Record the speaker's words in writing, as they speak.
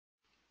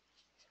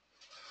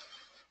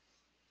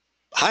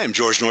Hi, I'm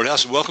George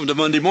Nordhaus, and welcome to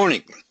Monday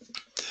Morning.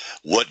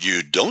 What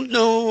you don't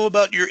know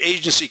about your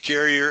agency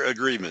carrier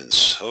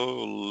agreements.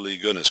 Holy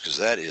goodness, because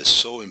that is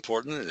so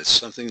important, and it's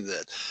something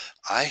that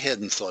I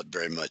hadn't thought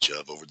very much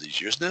of over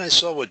these years. And then I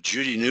saw what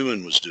Judy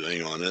Newman was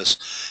doing on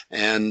this,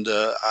 and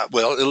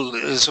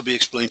this will be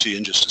explained to you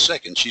in just a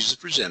second. She's the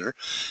presenter,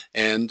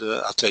 and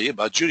I'll tell you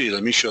about Judy.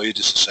 Let me show you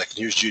just a second.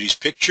 Here's Judy's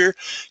picture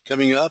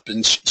coming up,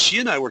 and she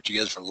and I worked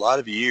together for a lot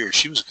of years.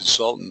 She was a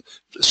consultant,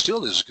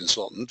 still is a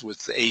consultant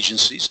with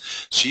agencies.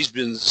 She's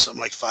been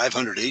something like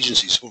 500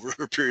 agencies over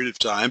a period of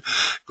time,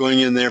 going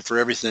in there for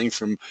everything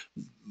from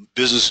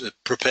business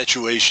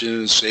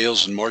perpetuation,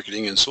 sales and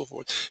marketing and so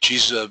forth.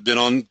 She's been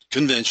on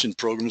convention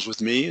programs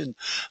with me, and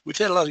we've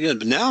had a lot of good.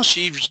 But now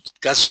she's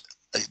got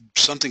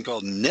something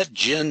called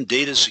NetGen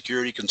Data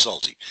Security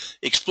Consulting.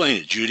 Explain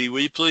it, Judy, will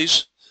you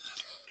please?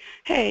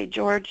 Hey,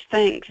 George,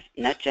 thanks.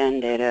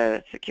 NetGen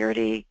Data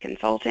Security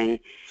Consulting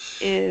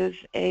is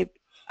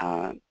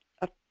an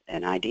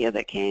idea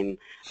that came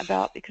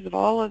about because of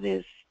all of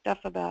this stuff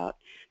about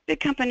big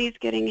companies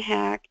getting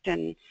hacked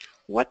and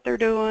what they're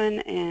doing,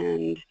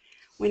 and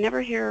we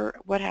never hear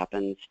what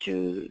happens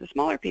to the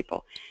smaller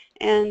people.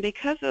 And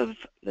because of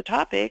the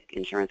topic,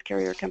 insurance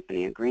carrier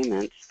company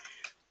agreements,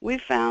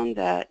 we've found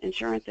that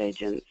insurance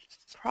agents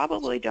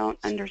probably don't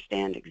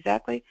understand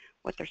exactly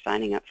what they're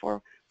signing up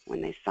for when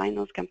they sign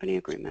those company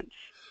agreements.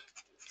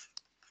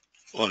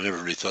 Well, I never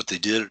really thought they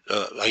did.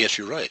 I guess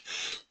you're right.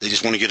 They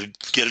just want to get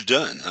it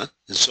done, huh?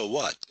 And so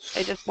what?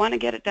 They just want to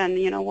get it done.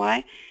 You know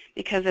why?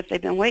 Because if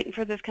they've been waiting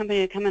for this company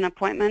to come in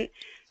appointment,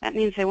 that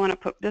means they want to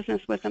put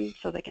business with them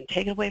so they can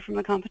take it away from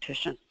the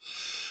competition.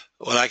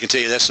 Well, I can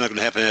tell you that's not going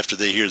to happen after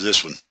they hear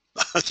this one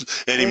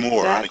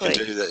anymore. Exactly. I can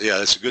tell you that. Yeah,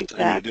 that's a good thing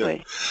to do.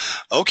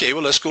 Okay,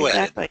 well, let's go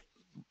at it.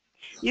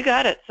 You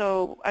got it.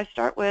 So I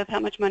start with how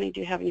much money do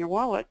you have in your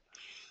wallet?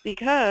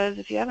 Because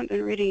if you haven't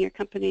been reading your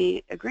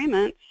company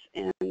agreements,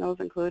 and those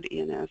include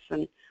E&S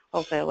and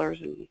wholesalers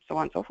and so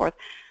on and so forth,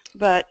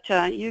 but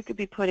you could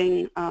be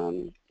putting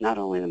not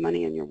only the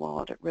money in your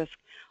wallet at risk,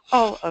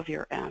 all of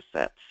your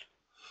assets.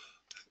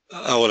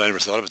 Oh, well, I never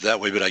thought of it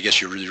that way, but I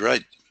guess you're really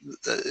right.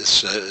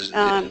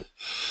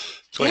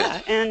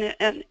 Yeah,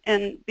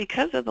 and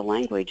because of the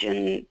language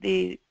in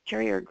the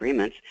carrier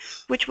agreements,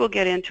 which we'll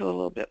get into a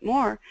little bit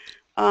more,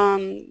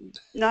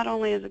 not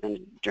only is it going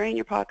to drain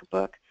your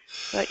pocketbook,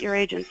 but your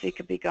agency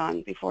could be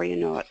gone before you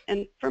know it.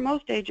 And for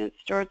most agents,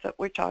 George, that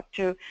we talk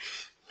to,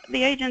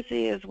 the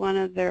agency is one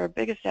of their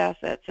biggest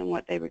assets and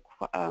what they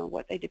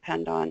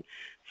depend on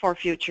for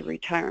future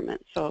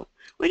retirement. So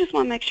we just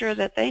want to make sure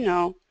that they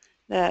know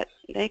that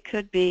they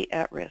could be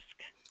at risk.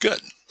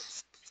 Good.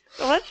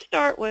 So let's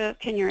start with,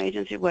 can your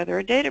agency weather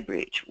a data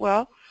breach?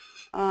 Well,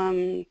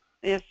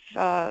 if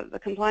the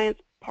compliance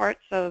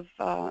parts of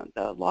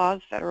the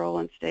laws, federal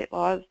and state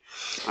laws,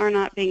 are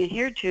not being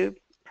adhered to,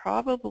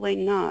 probably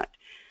not.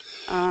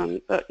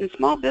 But in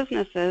small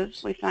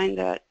businesses, we find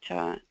that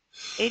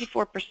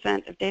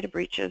 84% of data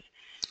breaches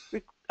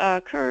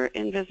occur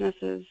in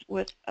businesses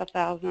with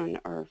 1,000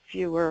 or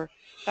fewer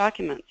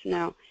documents.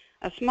 Now,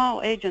 a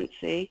small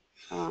agency,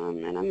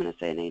 and I'm going to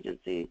say an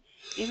agency,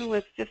 even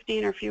with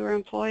 15 or fewer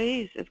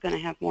employees, is going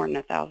to have more than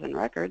 1,000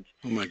 records.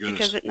 Oh my goodness!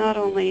 Because it not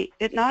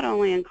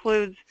only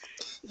includes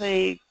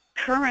the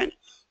current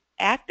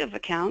active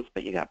accounts,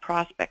 but you got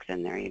prospects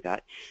in there. You've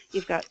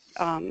got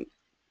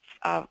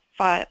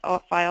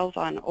files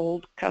on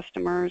old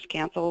customers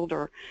canceled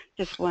or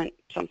just went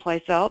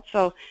someplace else.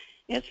 So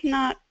it's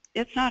not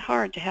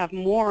hard to have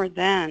more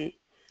than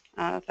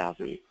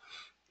 1,000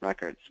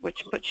 records,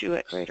 which puts you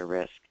at greater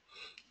risk.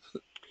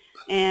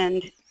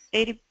 And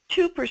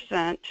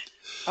 82%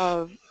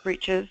 of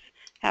breaches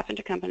happen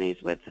to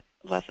companies with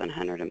less than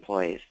 100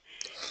 employees.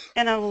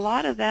 And a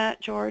lot of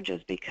that, George,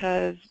 is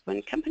because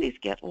when companies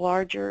get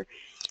larger,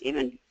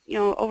 even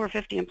over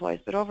 50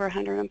 employees, but over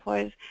 100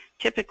 employees,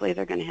 typically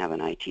they're going to have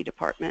an IT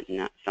department and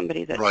not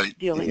somebody that's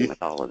dealing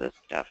with all of this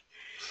stuff.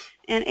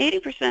 And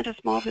 80% of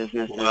small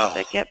businesses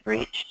that get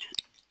breached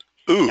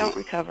don't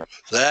recover.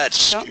 That's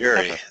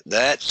scary.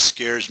 That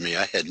scares me.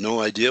 I had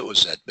no idea it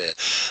was that bad.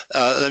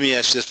 Let me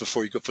ask this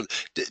before you go further.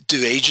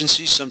 Do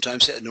agencies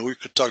sometimes have, no, we're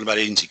talking about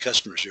agency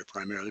customers here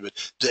primarily,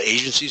 but do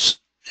agencies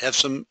have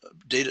some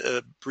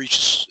data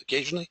breaches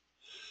occasionally?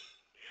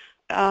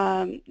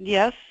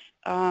 Yes.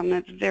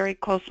 It's a very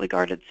closely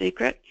guarded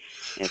secret.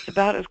 It's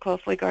about as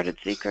closely guarded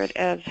secret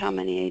as how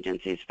many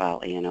agencies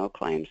file E&O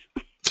claims.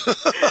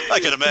 I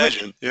can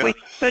imagine.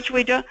 Which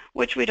we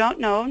don't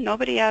know.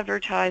 Nobody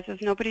advertises.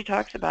 Nobody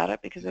talks about it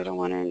because they don't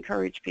want to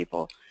encourage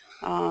people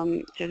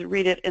to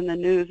read it in the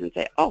news and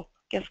say, "Oh,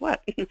 guess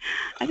what?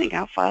 I think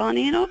I'll file an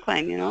E&O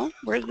claim."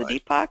 Where's the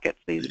deep pockets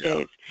these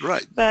days?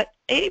 Right. But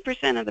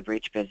 80% of the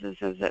breach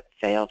businesses that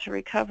fail to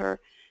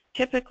recover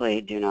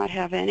typically do not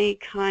have any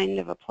kind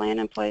of a plan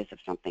in place if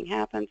something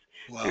happens.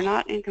 Wow. They're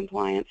not in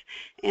compliance,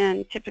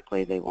 and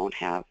typically they won't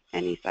have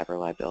any cyber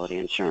liability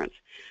insurance,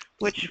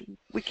 which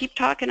we keep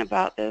talking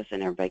about this,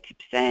 and everybody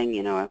keeps saying,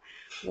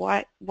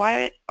 why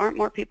aren't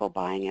more people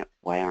buying it?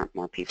 Why aren't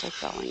more people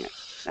selling it?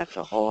 That's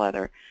a whole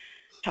other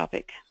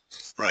topic.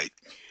 Right.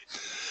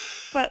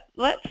 But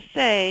let's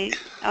say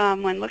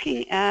when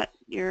looking at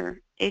your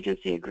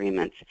agency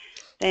agreements,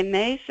 they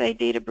may say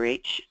deed of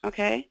breach,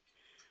 okay?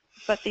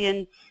 But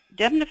the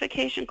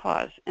indemnification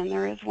clause, and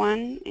there is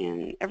one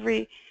in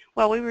every,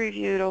 well, we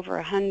reviewed over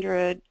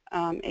 100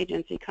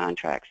 agency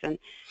contracts, and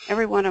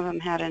every one of them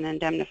had an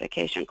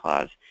indemnification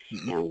clause.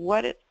 Mm-hmm. And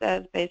what it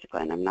says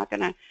basically, and I'm not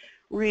going to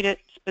read it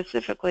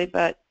specifically,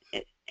 but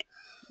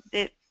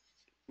it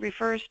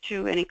refers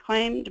to any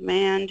claim,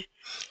 demand,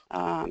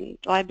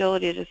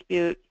 liability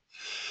dispute,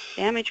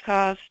 damage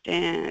cost,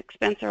 and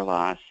expense or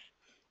loss,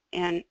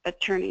 and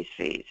attorney's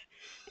fees.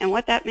 And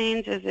what that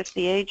means is if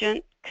the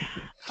agent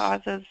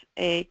causes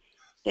a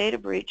data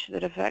breach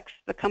that affects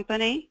the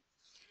company,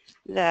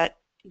 that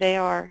they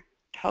are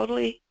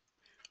totally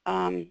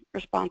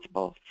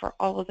responsible for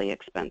all of the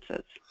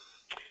expenses.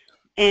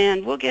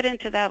 And we'll get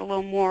into that a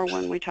little more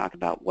when we talk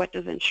about what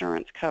does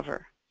insurance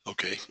cover.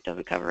 Okay. It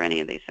doesn't cover any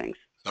of these things.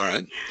 All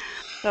right.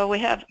 So we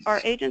have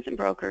our agents and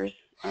brokers,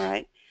 all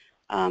right,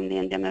 the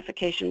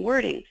indemnification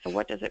wording. So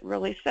what does it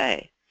really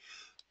say?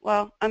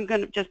 Well, I'm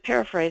going to just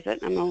paraphrase it.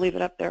 I'm going to leave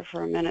it up there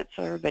for a minute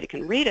so everybody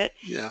can read it.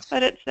 Yeah.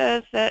 But it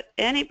says that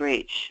any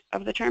breach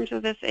of the terms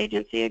of this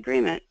agency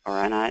agreement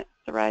or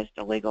unauthorized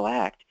illegal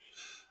act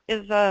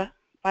is a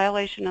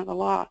violation of the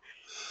law.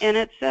 And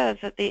it says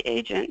that the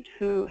agent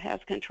who has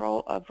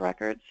control of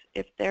records,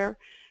 if they're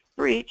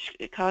breached,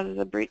 it causes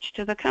a breach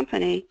to the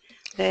company,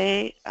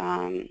 they,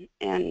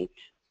 and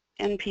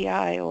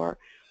NPI, or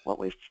what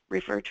we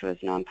refer to as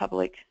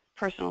non-public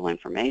personal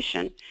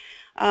information,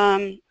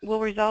 will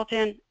result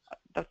in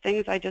the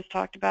things I just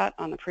talked about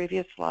on the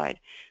previous slide.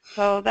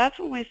 So that's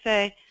when we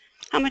say,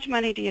 how much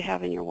money do you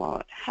have in your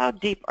wallet? How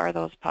deep are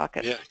those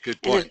pockets? Yeah,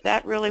 good point. And is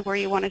that really where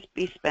you want to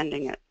be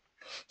spending it?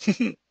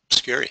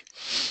 Scary.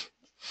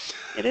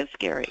 It is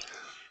scary.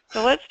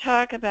 So let's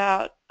talk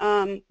about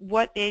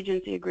what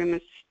agency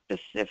agreements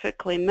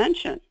specifically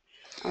mention.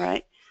 All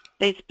right,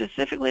 they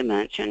specifically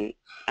mention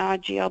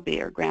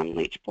GLB, or Graham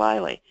Leach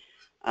Bliley,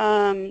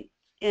 and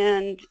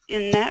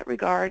in that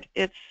regard,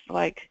 it's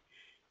like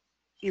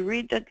you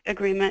read the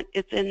agreement,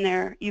 it's in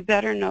there. You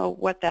better know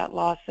what that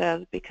law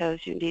says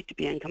because you need to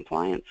be in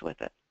compliance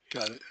with it.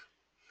 Got it.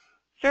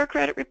 Fair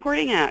Credit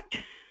Reporting Act.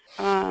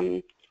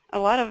 A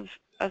lot of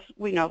us,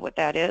 we know what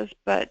that is,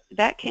 but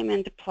that came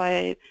into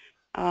play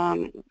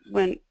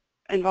when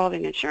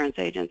involving insurance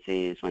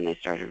agencies when they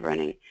started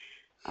running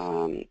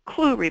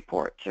clue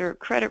reports or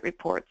credit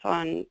reports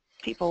on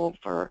people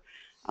for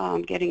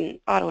getting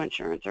auto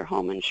insurance or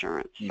home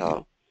insurance.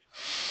 So,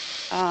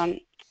 and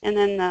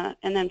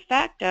then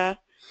FACTA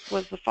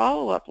was the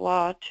follow-up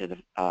law to the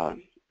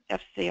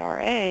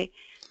FCRA,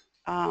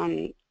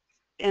 and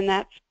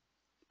that's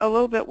a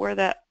little bit where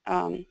that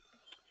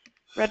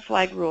red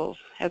flag rules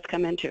has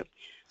come into.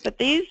 But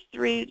these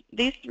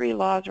three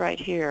laws right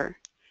here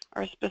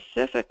are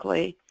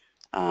specifically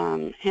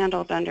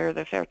handled under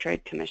the Fair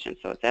Trade Commission.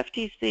 So it's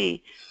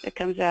FTC that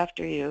comes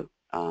after you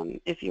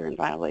if you're in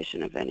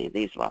violation of any of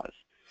these laws.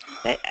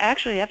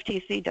 Actually,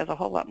 FTC does a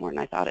whole lot more than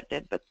I thought it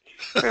did, but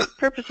for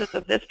purposes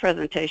of this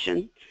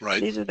presentation,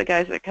 these are the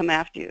guys that come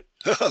after you.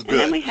 And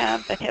then we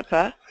have the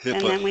HIPAA,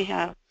 and then we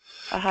have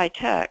a high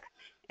tech,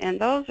 and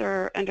those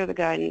are under the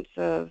guidance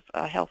of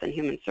Health and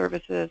Human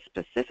Services,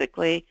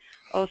 specifically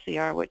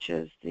OCR, which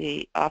is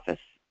the Office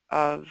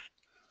of,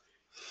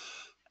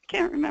 I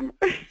can't remember.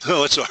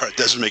 Oh, it's all right. It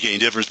doesn't make any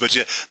difference. But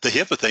yeah, the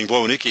HIPAA thing,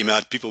 boy, when it came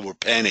out, people were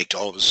panicked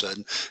all of a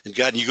sudden. And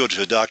God, you go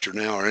to a doctor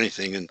now or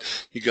anything, and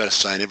you got to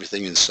sign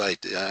everything in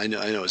sight. I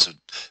know it's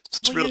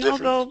real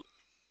different. Though,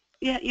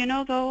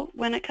 yeah, though,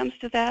 when it comes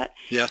to that,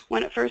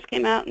 when it first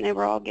came out and they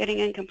were all getting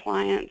in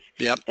compliance,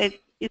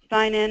 you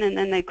sign in and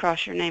then they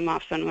cross your name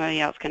off so nobody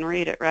else can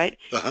read it, right?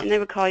 And they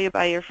would call you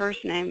by your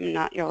first name and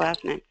not your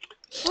last name.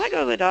 So I go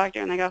to the doctor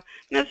and they go,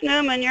 Miss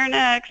Newman, you're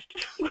next.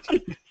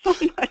 So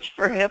much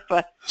for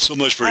HIPAA. So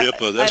much for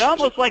HIPAA. I'd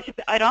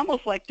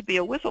almost like to be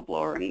a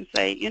whistleblower and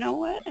say, you know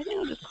what? I think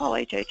I'll just call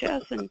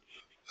HHS. And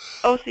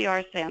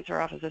OCR stands for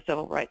Office of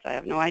Civil Rights. I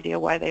have no idea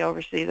why they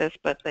oversee this,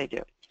 but they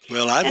do.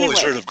 Well, I've always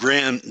heard of the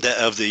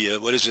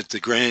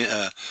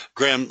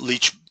Graham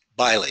Leach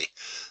Bliley.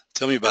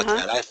 Tell me about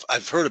that.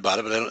 I've heard about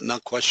it, but I'm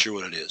not quite sure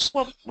what it is.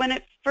 Well, when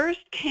it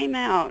first came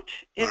out,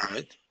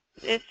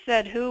 it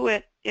said who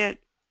it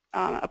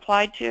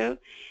applied to,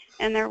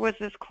 and there was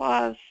this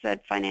clause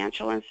said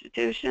financial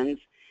institutions,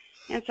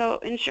 and so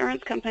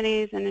insurance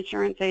companies and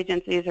insurance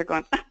agencies are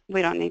going,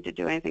 we don't need to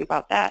do anything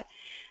about that,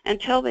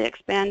 until they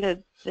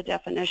expanded the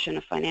definition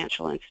of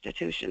financial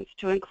institutions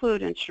to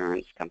include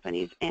insurance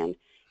companies and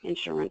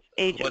insurance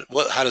agents.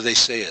 How do they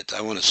say it?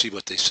 I want to see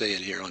what they say it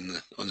here on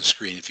the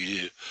screen. If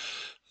you do,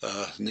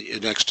 the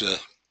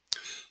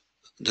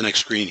next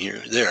screen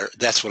here.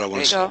 That's what I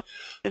want to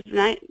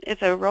say.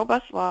 It's a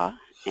robust law,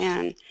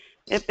 and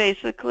it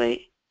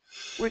basically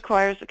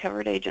requires the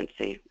covered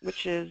agency,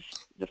 which is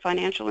the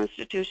financial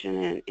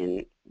institution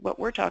in what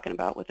we're talking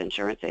about with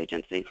insurance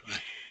agencies,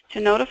 to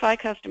notify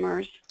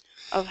customers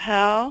of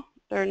how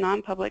their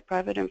non-public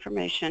private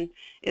information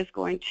is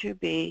going to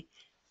be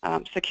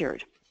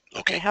secured.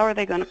 Okay. How are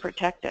they going to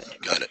protect it?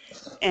 Got it.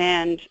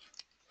 And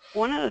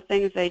one of the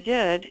things they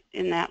did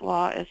in that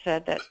law is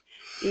said that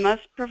you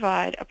must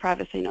provide a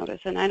privacy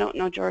notice. And I don't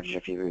know, George,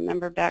 if you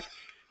remember back,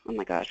 oh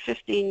my gosh,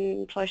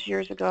 15 plus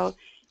years ago,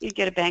 you'd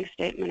get a bank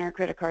statement or a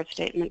credit card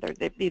statement.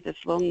 There'd be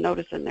this little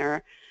notice in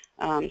there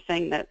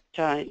saying that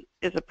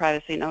is a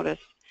privacy notice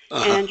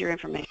and your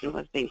information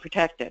was being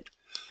protected.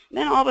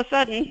 Then all of a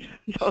sudden,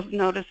 those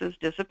notices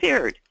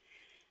disappeared.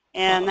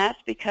 And that's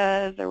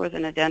because there was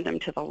an addendum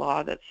to the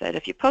law that said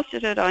if you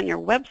posted it on your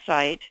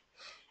website,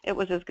 it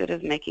was as good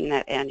as making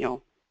that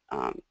annual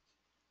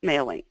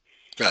mailing.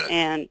 Got it.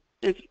 And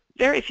since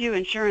very few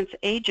insurance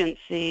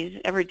agencies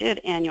ever did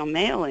annual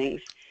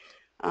mailings,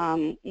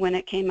 when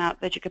it came out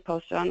that you could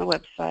post it on the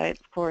website,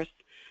 of course,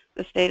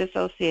 the state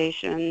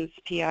associations,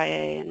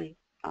 PIA and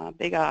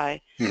Big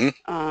I,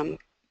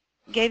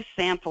 gave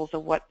samples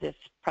of what this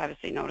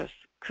privacy notice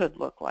could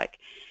look like.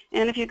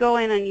 And if you go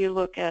in and you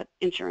look at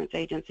insurance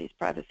agencies'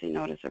 privacy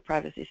notice or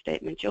privacy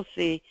statement, you'll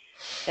see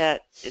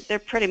that they're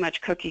pretty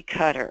much cookie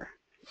cutter,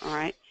 all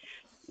right?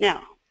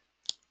 Now,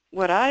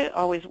 what I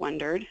always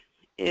wondered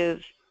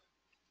is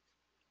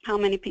how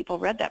many people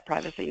read that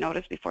privacy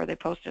notice before they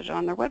posted it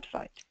on their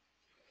website.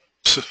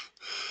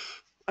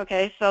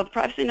 Okay, so the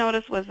privacy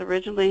notice was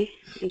originally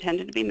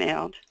intended to be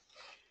mailed.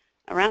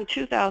 Around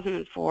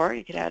 2004,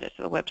 you could add it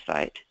to the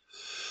website.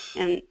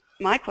 And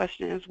my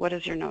question is, what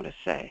does your notice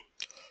say?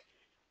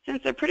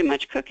 Since they're pretty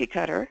much cookie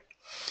cutter,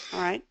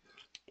 all right,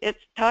 it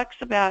talks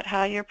about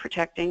how you're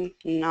protecting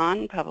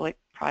non-public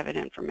private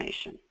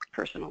information,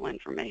 personal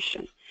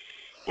information.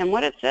 And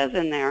what it says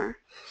in there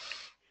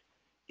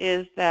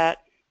is that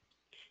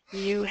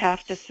you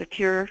have to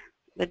secure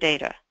the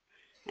data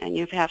and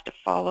you have to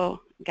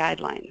follow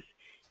guidelines.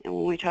 And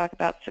when we talk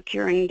about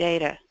securing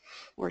data,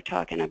 we're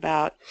talking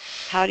about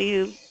how do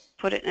you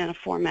put it in a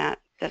format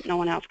that no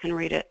one else can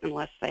read it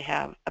unless they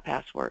have a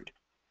password.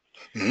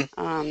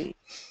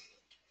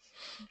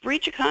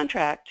 Breach of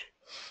contract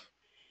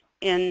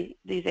in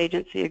these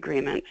agency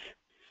agreements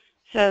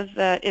says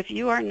that if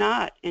you are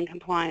not in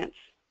compliance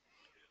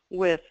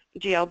with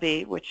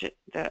GLB, which is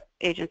the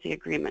agency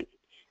agreement,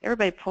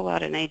 everybody pull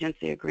out an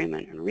agency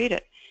agreement and read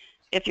it.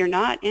 If you're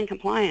not in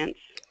compliance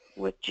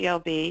with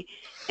GLB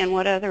and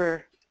what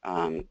other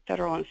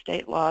federal and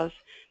state laws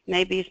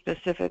may be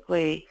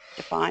specifically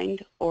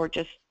defined or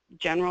just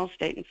general,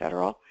 state and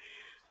federal,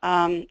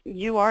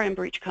 you are in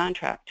breach of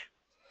contract,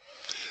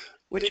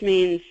 which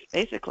means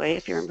basically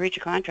if you're in breach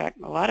of contract,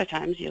 a lot of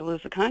times you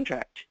lose the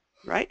contract,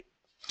 right?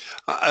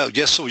 I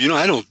guess so. You know,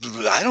 I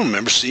don't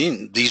remember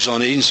seeing these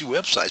on agency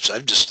websites.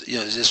 I've just, you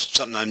know, it's just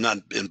something I'm not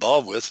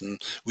involved with,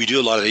 and we do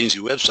a lot of agency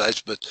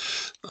websites, but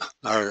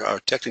our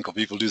technical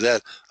people do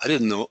that. I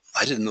didn't know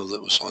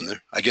that was on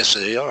there. I guess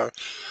they are,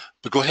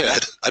 but go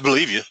ahead. I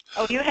believe you.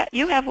 Oh,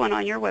 you have one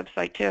on your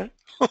website too.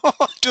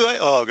 Do I?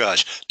 Oh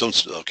gosh,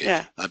 don't. Okay,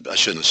 yeah. I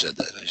shouldn't have said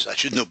that. I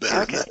should know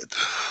better than that.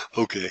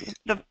 Okay.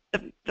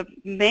 The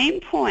main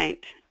point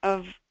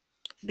of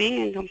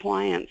being in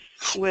compliance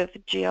with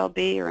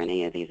GLB or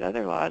any of these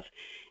other laws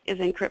is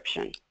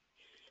encryption.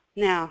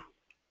 Now,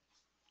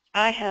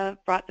 I have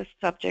brought this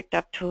subject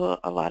up to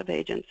a lot of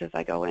agents as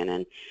I go in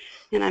and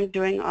I'm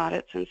doing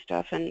audits and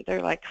stuff, and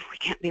they're like, we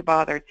can't be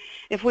bothered.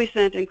 If we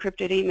sent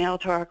encrypted email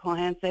to our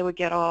clients, they would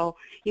get all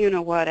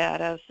you-know-what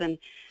at us,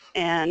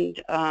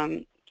 and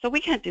so we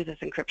can't do this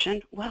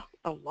encryption. Well,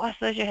 the law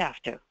says you have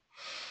to.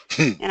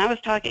 And I was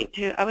talking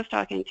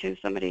to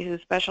somebody who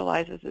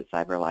specializes in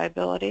cyber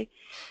liability,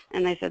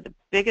 and they said the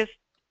biggest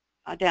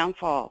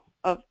downfall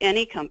of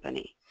any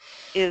company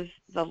is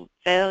the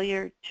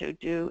failure to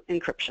do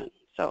encryption.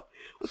 So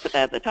we put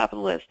that at the top of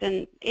the list.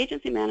 And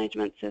agency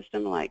management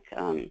system like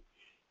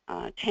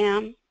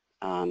TAM,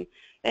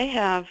 they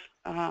have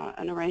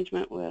an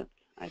arrangement with,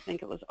 I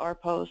think it was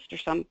RPost or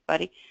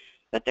somebody,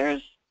 but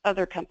there's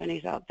other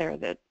companies out there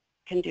that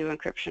can do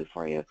encryption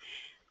for you.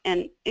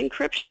 And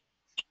encryption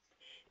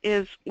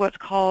is what's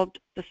called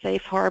the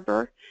safe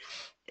harbor.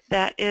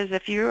 That is,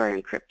 if you are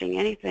encrypting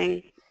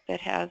anything that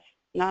has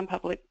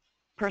non-public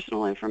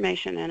personal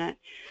information in it,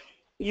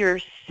 you're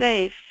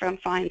safe from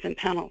fines and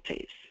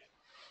penalties.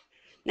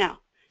 Now,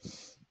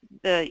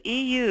 the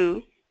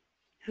EU,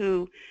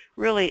 who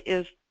really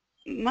is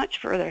much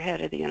further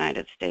ahead of the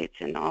United States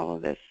in all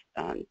of this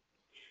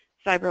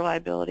cyber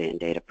liability and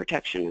data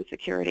protection and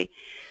security,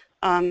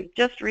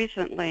 just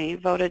recently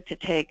voted to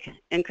take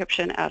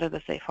encryption out of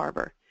the safe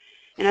harbor.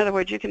 In other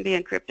words, you can be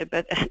encrypted,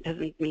 but that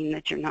doesn't mean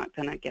that you're not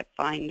going to get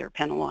fined or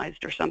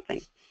penalized or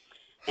something.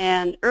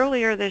 And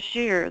earlier this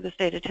year, the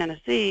state of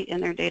Tennessee,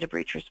 in their data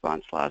breach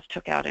response laws,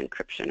 took out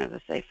encryption as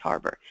a safe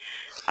harbor.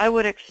 I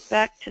would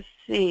expect to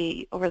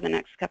see, over the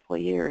next couple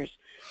of years,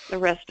 the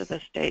rest of the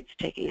states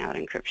taking out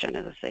encryption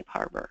as a safe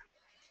harbor.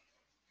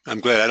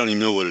 I'm glad I don't even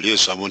know what it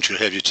is, so I want you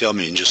to have you tell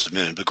me in just a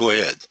minute, but go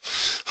ahead.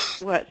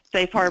 What,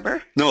 safe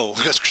harbor? No,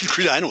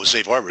 I know what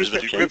safe harbor is,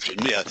 but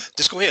encryption, yeah.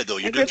 Just go ahead, though.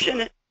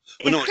 Encryption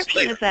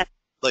is that.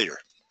 Later.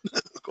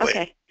 Go ahead.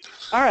 Okay.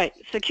 All right.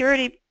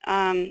 Security,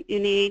 you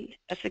need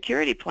a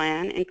security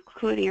plan,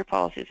 including your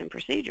policies and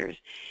procedures.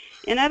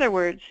 In other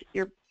words,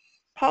 your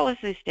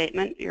policy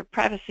statement, your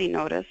privacy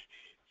notice,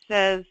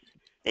 says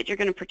that you're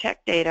going to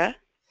protect data,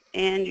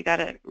 and you got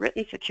a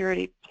written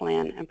security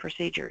plan and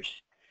procedures.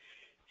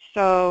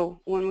 So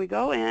when we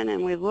go in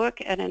and we look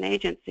at an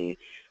agency,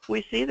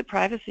 we see the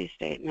privacy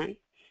statement,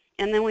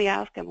 and then we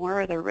ask them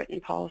where are their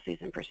written policies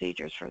and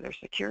procedures for their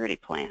security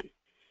plan.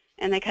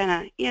 And they kind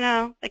of,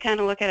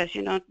 look at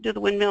us, do the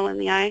windmill in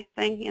the eye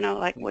thing,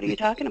 like, what are you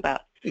talking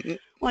about?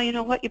 Well, you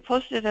know what? You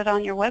posted it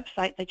on your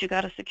website that you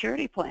got a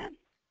security plan.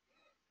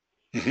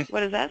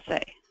 What does that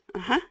say?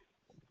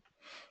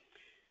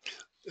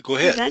 Go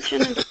ahead.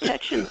 Prevention and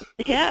detection.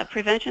 Yeah,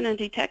 prevention and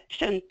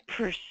detection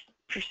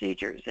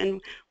procedures.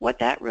 And what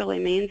that really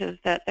means is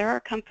that there are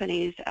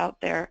companies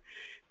out there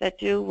that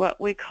do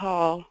what we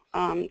call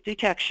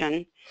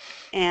detection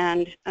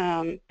and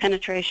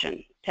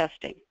penetration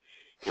testing.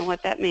 And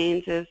what that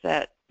means is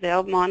that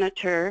they'll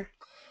monitor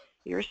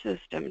your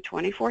system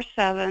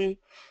 24/7,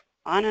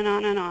 on and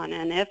on and on.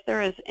 And if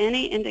there is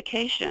any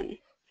indication,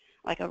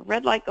 like a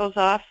red light goes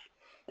off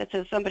that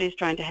says somebody's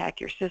trying to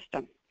hack your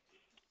system,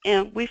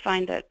 and we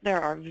find that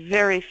there are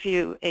very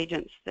few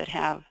agents that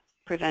have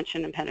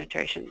prevention and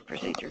penetration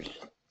procedures.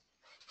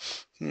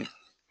 And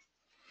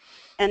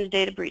a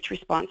data breach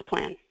response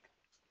plan.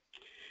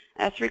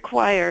 That's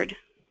required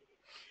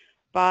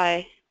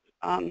by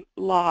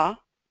law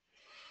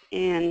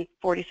in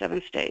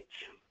 47 states.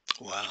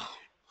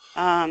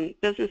 Wow.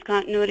 Business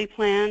continuity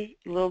plan,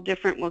 a little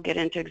different. We'll get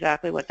into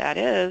exactly what that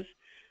is,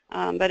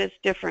 but it's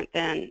different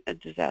than a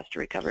disaster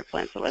recovery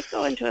plan. So let's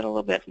go into it a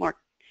little bit more.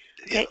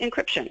 Okay, yeah.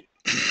 Encryption.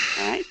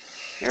 All right,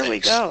 here we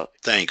go.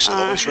 Thanks.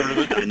 I always heard of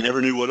it. I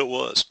never knew what it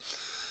was.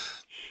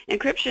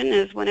 Encryption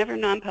is whenever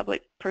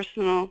non-public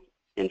personal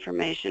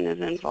information is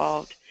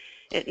involved,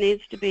 it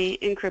needs to be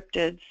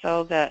encrypted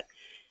so that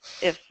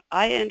if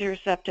I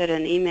intercepted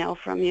an email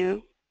from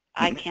you,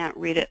 I can't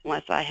read it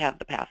unless I have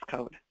the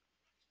passcode.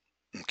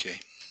 Okay,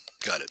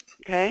 got it.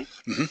 Okay?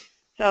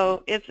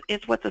 So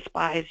it's what the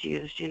spies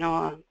used,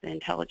 the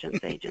intelligence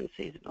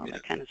agencies and all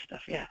that kind of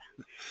stuff. Yeah,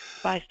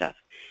 spy stuff.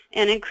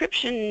 And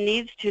encryption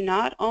needs to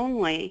not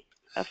only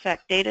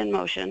affect data in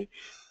motion,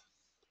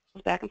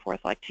 goes back and forth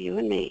like to you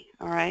and me,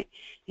 all right?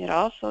 It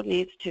also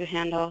needs to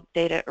handle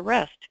data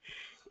arrest,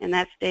 and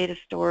that's data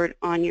stored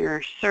on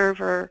your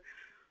server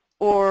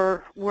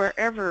or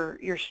wherever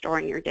you're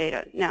storing your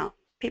data. Now,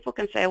 people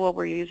can say, well,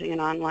 we're using an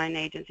online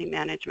agency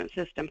management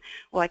system.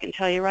 Well, I can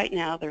tell you right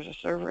now there's a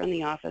server in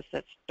the office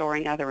that's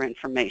storing other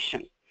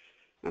information.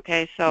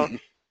 Okay, so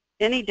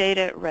any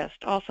data at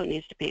rest also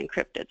needs to be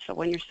encrypted. So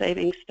when you're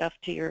saving stuff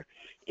to your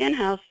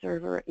in-house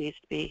server, it needs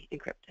to be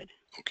encrypted.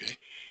 Okay.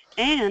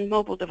 And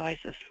mobile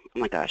devices. Oh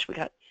my gosh, we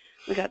got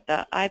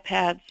the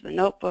iPads, the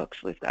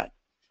notebooks, we've got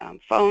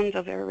phones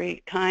of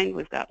every kind,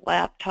 we've got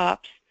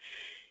laptops.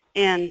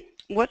 And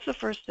what's the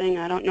first thing?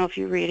 I don't know if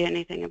you read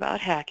anything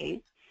about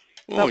hacking.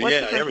 Oh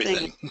yeah,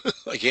 everything.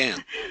 I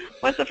can.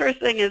 What's the first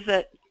thing is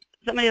that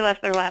somebody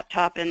left their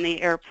laptop in the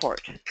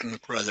airport.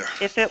 Brother.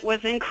 If it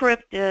was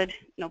encrypted,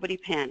 nobody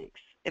panics.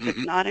 If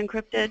it's not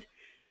encrypted,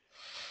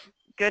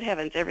 good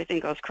heavens, everything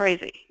goes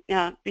crazy.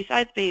 Now,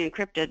 besides being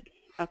encrypted,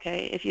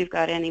 okay, if you've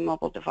got any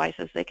mobile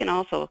devices, they can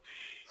also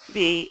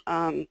be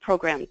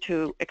programmed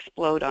to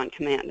explode on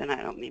command. And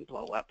I don't mean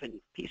blow up and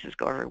pieces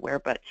go everywhere,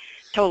 but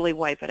totally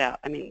wipe it out.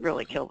 I mean,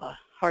 really kill the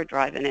hard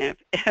drive and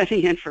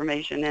any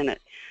information in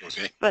it.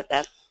 Okay. But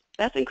that's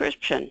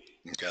encryption.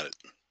 Got it.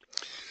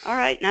 All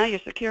right, now your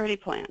security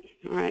plan.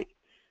 All right.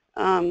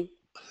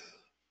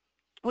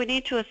 We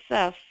need to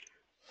assess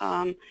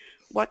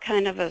what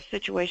kind of a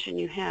situation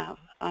you have.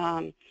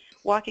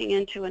 Walking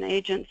into an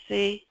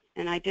agency,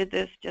 and I did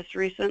this just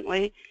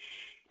recently,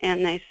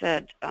 and they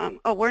said,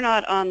 oh, we're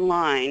not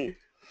online.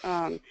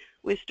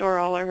 We store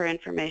all of our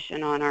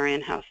information on our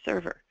in-house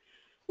server.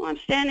 Well, I'm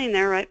standing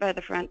there right by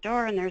the front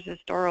door, and there's this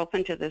door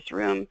open to this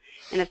room,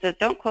 and it says,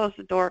 don't close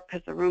the door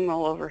because the room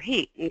will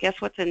overheat. And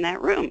guess what's in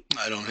that room?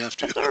 I don't have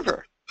to. The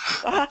server.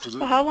 Well,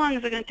 how long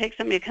is it going to take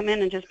somebody to come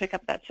in and just pick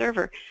up that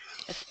server?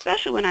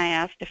 Especially when I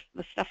asked if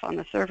the stuff on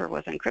the server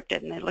was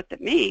encrypted, and they looked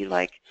at me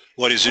like,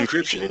 what is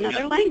encryption? In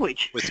another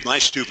language. With my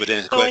stupid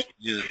question.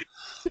 Yeah.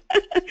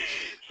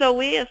 So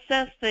we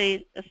assess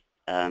the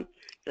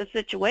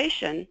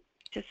situation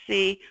to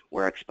see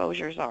where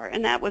exposures are,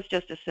 and that was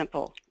just a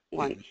simple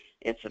one.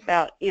 It's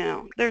about,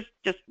 there's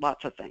just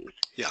lots of things.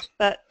 Yeah.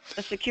 But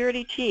a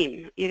security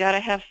team, you got to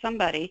have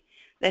somebody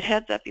that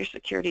heads up your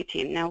security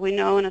team. Now, we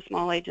know in a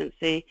small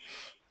agency,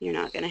 you're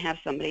not going to have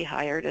somebody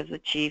hired as a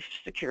chief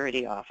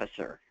security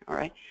officer, all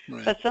right?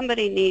 But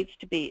somebody needs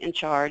to be in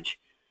charge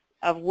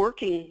of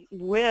working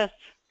with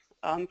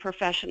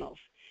professionals.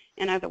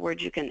 In other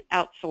words, you can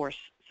outsource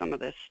some of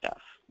this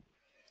stuff.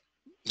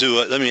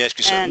 Let me ask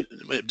you something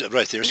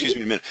right there. Excuse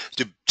me a minute.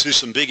 Do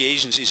some big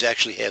agencies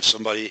actually have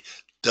somebody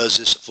does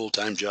this a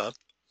full-time job?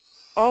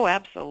 Oh,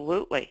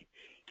 absolutely.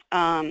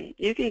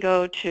 You can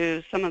go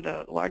to some of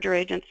the larger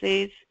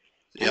agencies,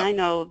 and I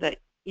know that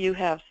you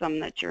have some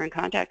that you're in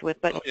contact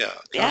with, but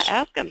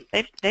ask them.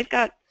 They've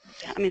got,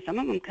 I mean, some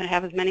of them can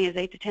have as many as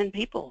 8 to 10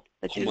 people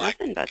that do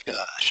nothing but this.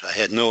 Gosh, I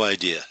had no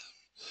idea.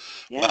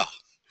 Yeah. Wow.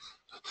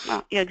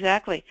 Well, yeah,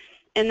 exactly.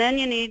 And then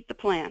you need the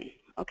plan.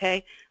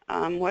 okay?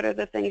 What are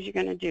the things you're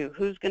going to do?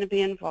 Who's going to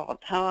be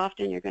involved? How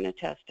often you're going to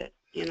test it?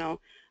 You know,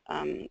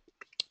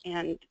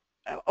 and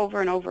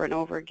over and over and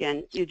over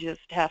again, you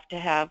just have to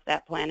have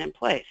that plan in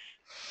place.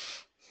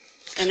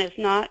 And it's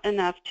not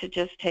enough to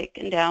just take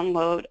and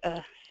download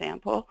a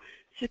sample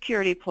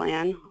security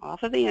plan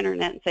off of the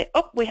internet and say,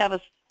 oh, we have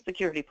a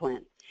security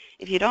plan.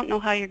 If you don't know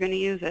how you're going to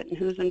use it and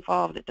who's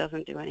involved, it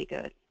doesn't do any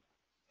good.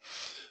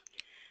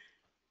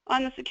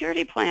 On the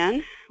security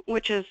plan,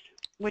 which is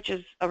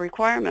a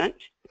requirement,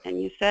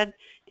 and you said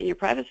in your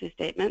privacy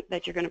statement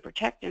that you're going to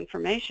protect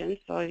information,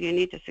 so you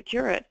need to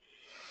secure it.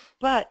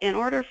 But in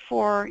order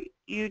for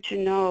you to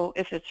know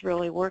if it's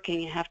really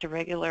working, you have to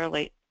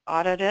regularly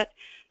audit it.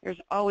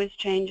 There's always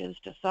changes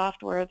to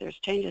software. There's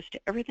changes to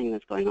everything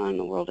that's going on in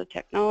the world of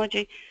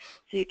technology.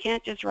 So you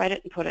can't just write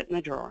it and put it in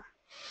the drawer.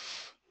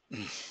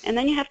 And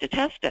then you have to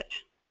test it.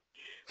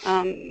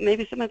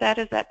 Maybe some of that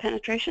is that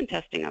penetration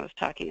testing I was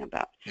talking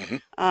about.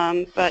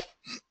 But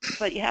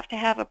you have to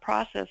have a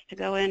process to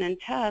go in and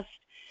test.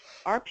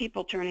 Are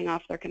people turning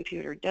off their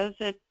computer? Does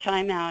it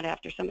time out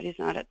after somebody's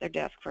not at their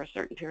desk for a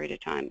certain period of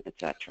time,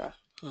 etc.?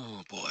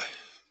 Oh, boy.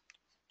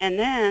 And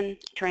then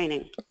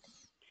training.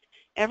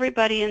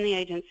 Everybody in the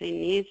agency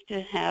needs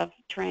to have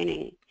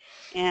training.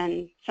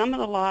 And some of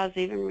the laws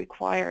even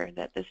require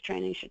that this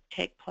training should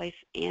take place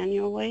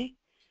annually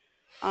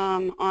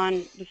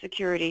on the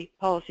security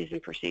policies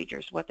and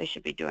procedures, what they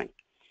should be doing.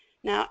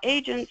 Now,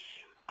 agents,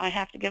 I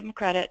have to give them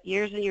credit.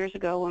 Years and years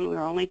ago, when we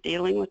were only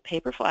dealing with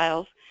paper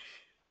files,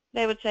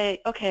 they would say,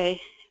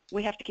 okay,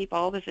 we have to keep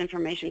all this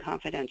information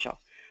confidential.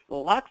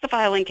 Lock the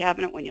filing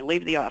cabinet when you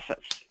leave the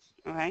office,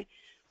 all right?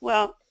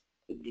 Well,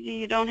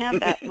 you don't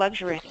have that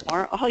luxury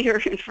anymore. All your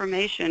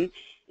information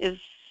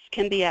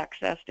can be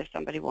accessed if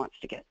somebody wants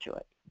to get to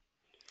it.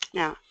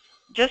 Now,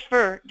 just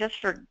for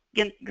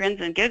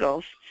grins and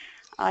giggles,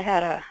 I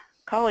had a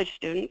college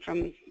student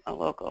from a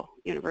local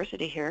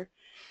university here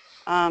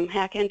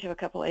hack into a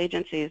couple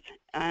agencies,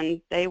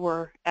 and they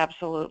were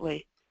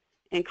absolutely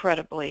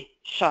incredibly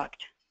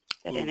shocked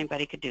that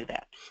anybody could do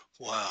that.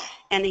 Wow.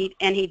 And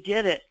he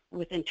did it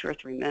within 2 or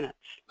 3 minutes.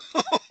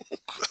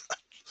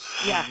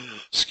 Yeah.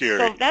 Scary.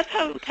 So that's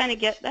how we kind of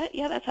get that.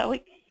 Yeah, that's how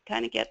we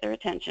kind of get their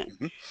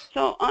attention.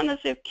 So on the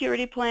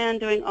security plan,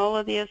 doing all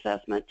of the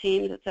assessment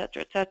teams,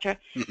 et cetera,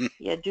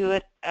 you do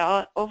it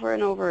over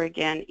and over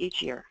again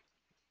each year.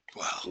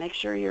 Wow. Make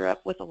sure you're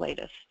up with the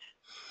latest.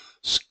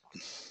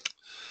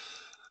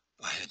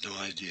 I had no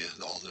idea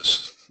all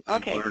this.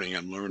 Okay.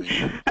 I'm learning.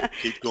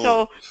 Keep going.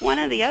 So one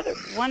of the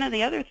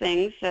other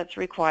things that's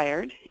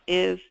required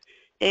is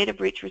data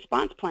breach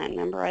response plan.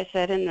 Remember, I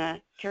said in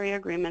the carrier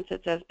agreements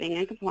it says being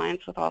in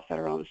compliance with all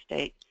federal and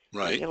state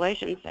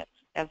regulations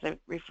as it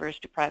refers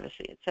to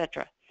privacy,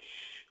 etc.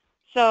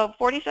 So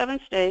 47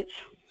 states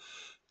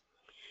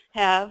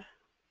have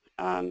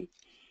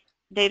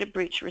data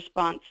breach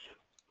response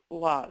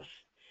laws.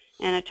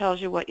 And it tells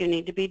you what you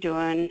need to be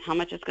doing, how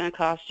much it's going to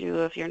cost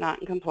you if you're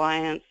not in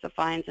compliance, the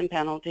fines and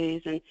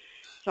penalties, and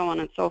so on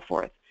and so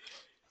forth.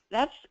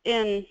 That's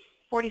in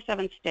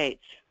 47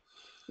 states.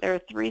 There are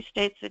 3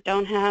 states that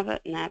don't have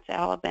it, and that's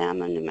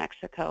Alabama, New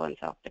Mexico, and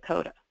South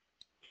Dakota.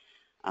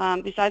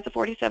 Besides the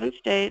 47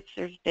 states,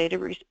 there's data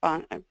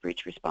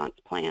breach response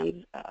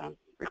plans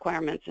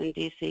requirements in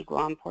D.C.,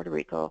 Guam, Puerto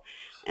Rico,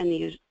 and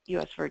the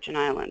U.S. Virgin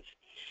Islands.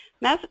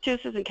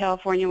 Massachusetts and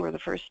California were the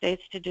first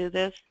states to do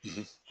this.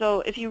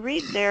 So if you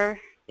read their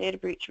data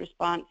breach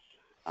response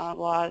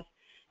laws,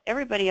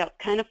 everybody else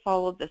kind of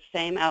followed the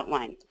same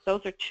outline.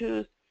 Those are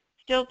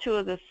still two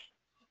of the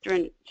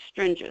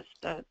stringent.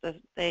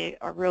 They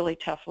are really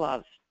tough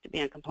laws to be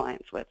in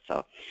compliance with.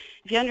 So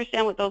if you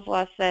understand what those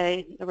laws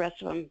say, the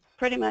rest of them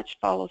pretty much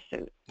follow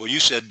suit. Well,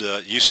 you said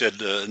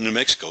New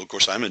Mexico. Of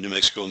course, I'm in New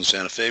Mexico and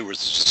Santa Fe. We're the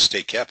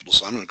state capital,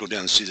 so I'm going to go down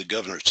and see the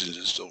governor as soon as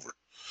it's over.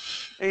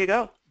 There you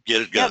go.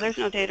 Get it done. Yeah, done. there's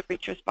no data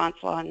breach response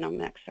law in New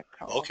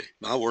Mexico. Okay,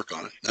 I'll work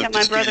on it. Yeah,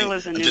 my brother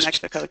lives in New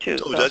Mexico too.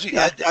 Oh, so, does he?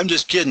 yeah. I'm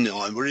just kidding,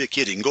 no. I'm really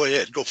kidding. Go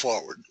ahead. Go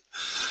forward.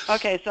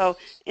 Okay, so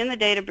in the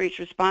data breach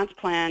response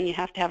plan, you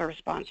have to have a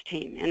response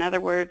team. In other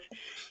words,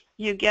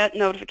 you get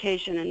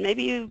notification, and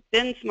maybe you've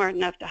been smart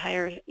enough to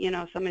hire,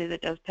 somebody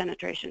that does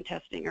penetration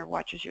testing or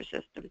watches your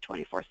system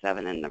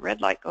 24/7, and the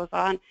red light goes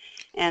on,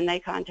 and they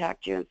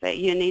contact you and say,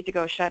 you need to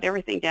go shut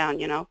everything down,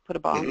 put a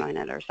bomb on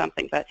it or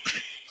something. But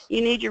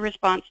you need your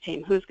response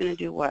team. Who's going to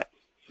do what?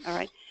 All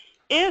right.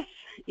 If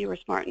you were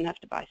smart enough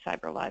to buy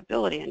cyber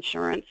liability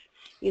insurance,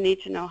 you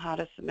need to know how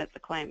to submit the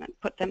claim and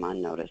put them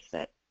on notice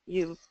that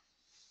you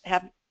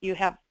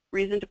have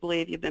reason to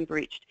believe you've been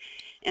breached.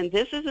 And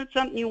this isn't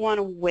something you want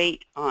to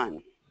wait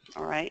on,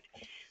 all right?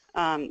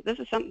 This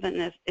is something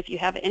that if you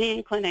have any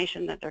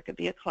inclination that there could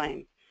be a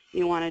claim,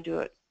 you want to do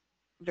it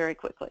very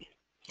quickly.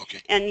 Okay.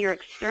 And your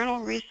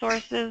external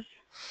resources,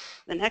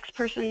 the next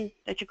person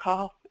that you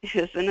call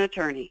is an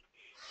attorney,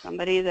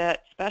 somebody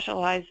that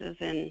specializes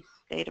in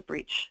data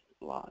breach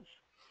laws.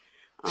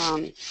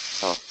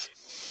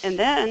 And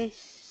then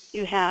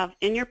you have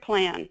in your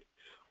plan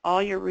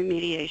all your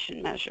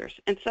remediation measures.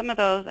 And some of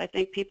those, I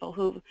think people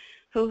who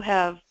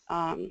have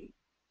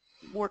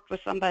worked with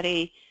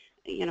somebody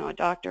a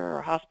doctor or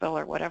a hospital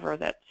or whatever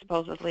that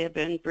supposedly have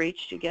been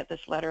breached, you get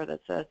this letter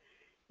that says,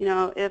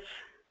 if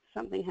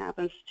something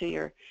happens to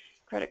your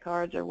credit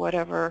cards or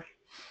whatever,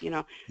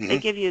 they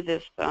give you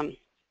this, like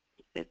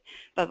the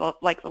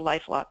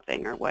LifeLock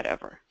thing or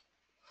whatever.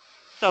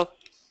 So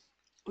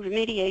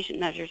remediation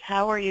measures,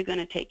 how are you going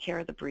to take care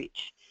of the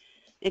breach?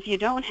 If you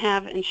don't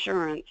have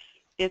insurance,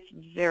 it's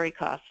very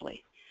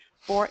costly.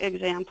 For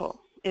example,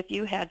 if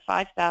you had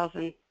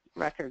 5,000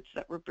 records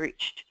that were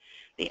breached,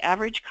 the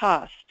average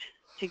cost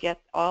to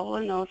get all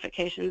the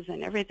notifications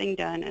and everything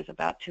done is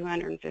about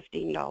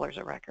 $215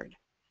 a record.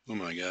 Oh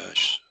my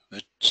gosh,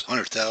 that's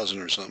 100,000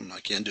 or something. I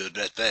can't do it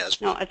that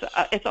fast. No,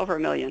 it's over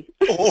 $1 million.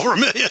 Over $1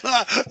 million.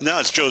 Now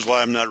it shows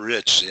why I'm not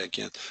rich. See, I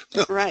can't.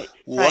 Right.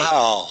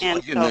 Wow. Right. I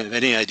didn't have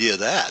any idea of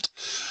that.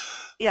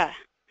 Yeah.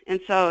 And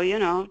so,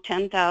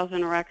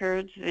 10,000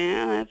 records,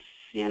 that's,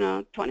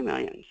 20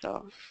 million.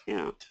 So,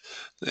 Yeah,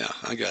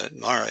 I got it.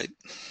 All right.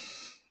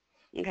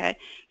 Okay.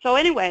 So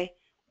anyway,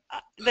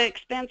 the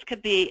expense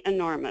could be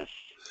enormous.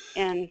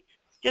 And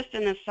just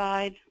an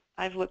aside,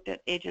 I've looked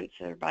at agents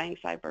that are buying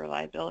cyber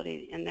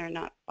liability, and they're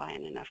not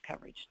buying enough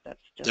coverage. That's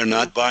just They're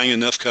not buying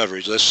enough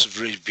coverage. Let's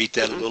repeat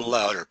that a little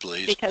louder,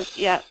 please. Because,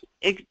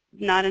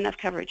 not enough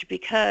coverage,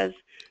 because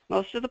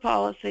most of the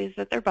policies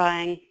that they're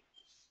buying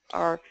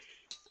are,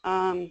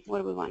 what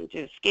do we want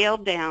to do?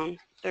 Scaled down.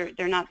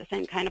 They're not the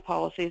same kind of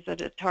policies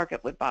that a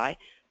Target would buy.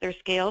 They're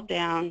scaled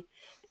down,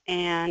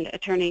 and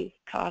attorney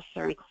costs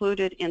are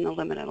included in the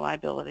limited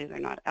liability. They're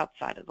not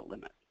outside of the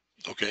limit.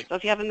 Okay. So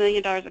if you have $1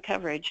 million of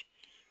coverage,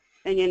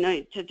 and you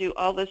need to do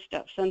all this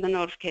stuff, send the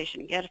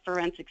notification, get a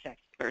forensics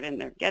expert in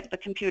there, get the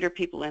computer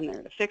people in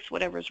there to fix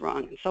whatever's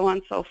wrong, and so on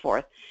and so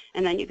forth,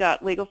 and then you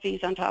got legal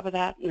fees on top of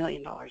that, $1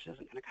 million isn't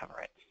going to cover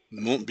it.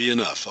 It won't be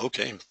enough.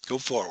 Okay, go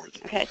forward.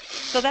 Okay,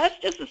 so that's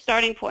just a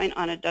starting point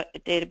on a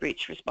data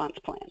breach response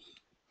plan.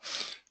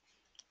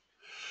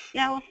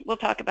 Now we'll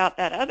talk about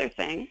that other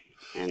thing,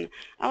 and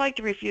I like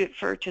to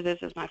refer to this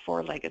as my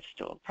four-legged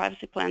stool: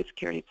 privacy plan,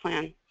 security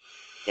plan,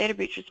 data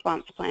breach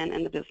response plan,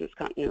 and the business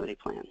continuity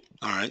plan.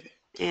 All right.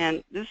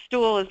 And this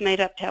stool is made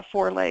up to have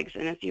 4 legs,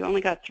 and if you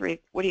only got 3,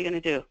 what are you going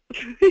to do?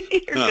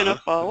 You're going to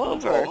fall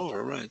over. Fall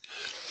over, right.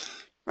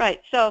 Right.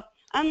 So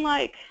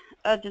unlike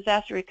a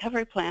disaster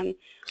recovery plan,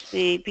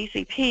 the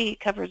BCP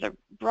covers a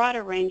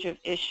broader range of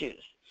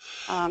issues.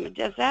 A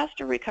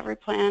disaster recovery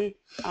plan,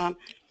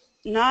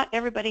 not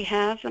everybody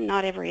has them.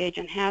 Not every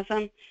agent has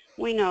them.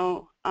 We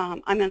know,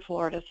 I'm in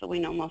Florida, so we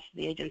know most of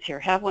the agents here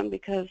have one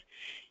because,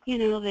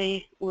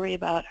 they worry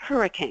about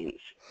hurricanes.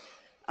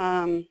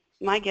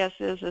 My guess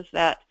is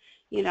that,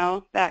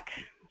 back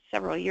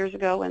several years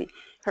ago when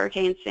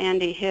Hurricane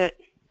Sandy hit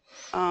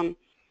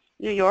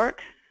New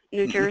York,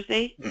 New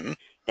Jersey,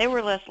 they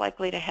were less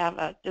likely to have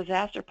a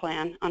disaster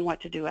plan on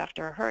what to do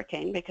after a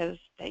hurricane because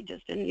they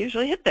just didn't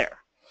usually hit there.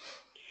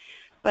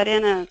 But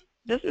in a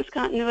business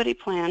continuity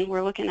plan,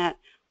 we're looking at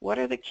what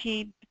are the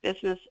key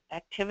business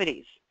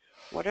activities?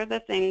 What are the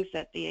things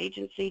that the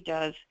agency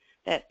does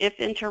that, if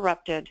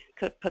interrupted,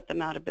 could put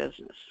them out of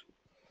business?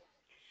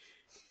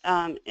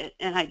 And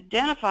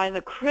identify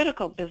the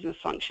critical business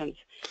functions,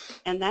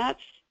 and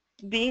that's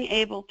being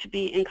able to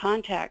be in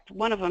contact,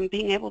 one of them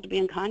being able to be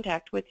in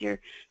contact with your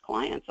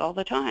clients all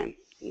the time.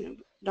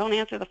 Don't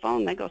answer the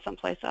phone, they go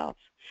someplace else.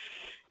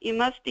 You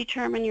must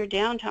determine your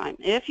downtime.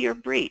 If you're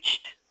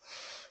breached,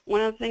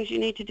 one of the things you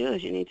need to do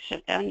is you need to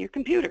shut down your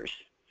computers,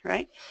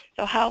 right?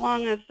 So how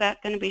long is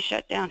that going to be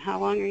shut down? How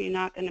long are you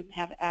not going to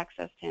have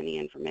access to any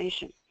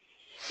information?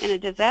 In a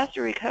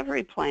disaster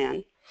recovery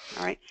plan,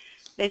 all right,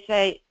 they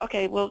say,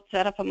 okay, we'll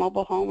set up a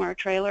mobile home or a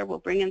trailer, we'll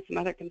bring in some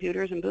other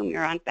computers, and boom,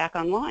 you're back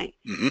online.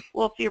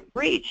 Well, if you're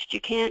breached, you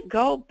can't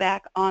go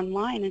back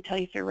online until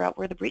you figure out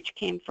where the breach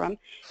came from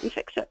and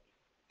fix it.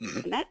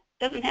 And that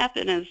doesn't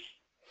happen as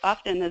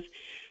often as,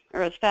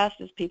 or as fast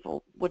as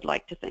people would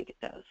like to think it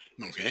does.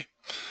 Okay.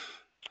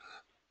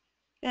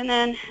 And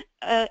then,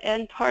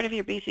 and part of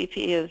your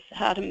BCP is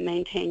how to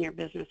maintain your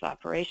business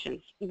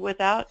operations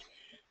without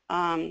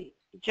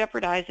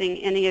jeopardizing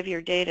any of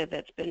your data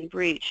that's been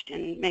breached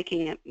and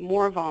making it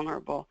more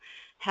vulnerable.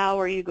 How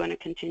are you going to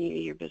continue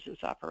your business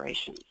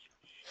operations?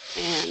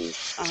 And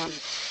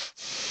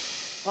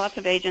lots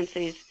of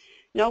agencies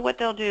know what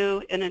they'll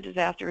do in a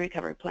disaster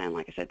recovery plan.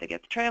 Like I said, they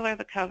get the trailer,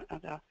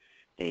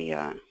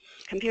 the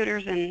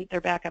computers, and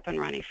they're back up and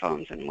running,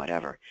 phones and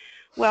whatever.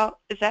 Well,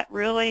 is that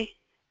really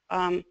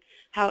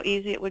how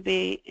easy it would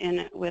be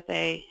with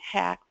a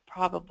hack?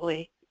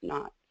 Probably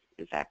not.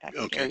 In fact, I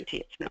can guarantee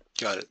it's not.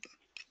 Got it.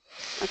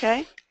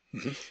 Okay.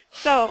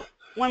 So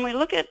when we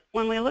look at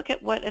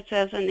what it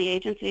says in the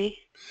agency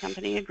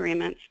company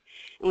agreements,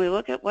 and we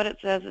look at what it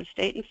says in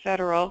state and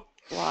federal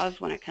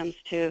laws when it comes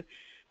to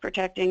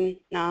protecting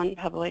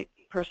non-public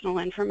personal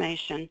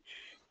information,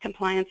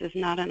 compliance is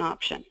not an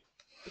option.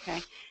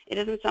 Okay. It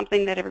isn't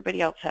something that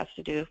everybody else has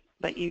to do,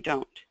 but you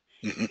don't.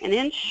 And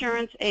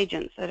insurance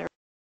agents that are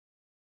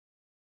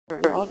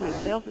involved in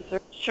sales and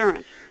service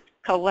insurance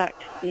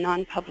collect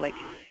non-public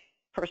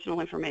personal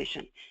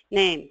information: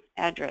 name,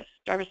 address,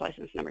 driver's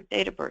license number,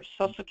 date of birth,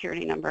 social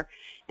security number,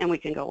 and we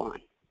can go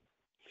on.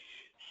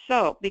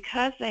 So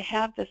because they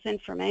have this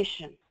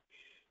information,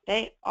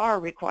 they are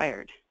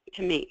required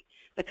to meet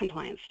the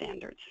compliance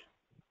standards.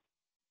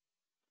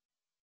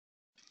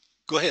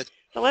 Go ahead.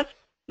 So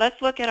let's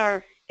look at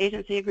our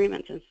agency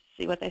agreements and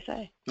see what they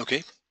say.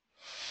 Okay.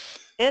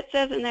 It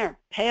says in there,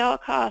 pay all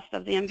costs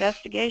of the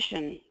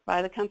investigation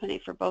by the company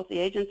for both the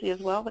agency as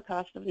well as the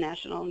cost of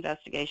national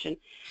investigation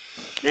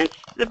since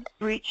the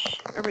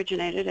breach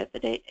originated at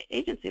the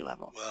agency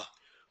level. Well,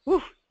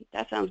 whew,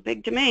 that sounds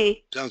big to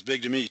me. Sounds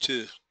big to me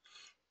too.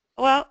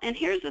 Well, and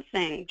here's the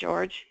thing,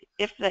 George.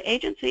 If the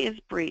agency is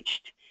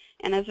breached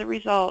and as a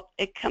result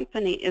a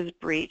company is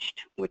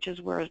breached, which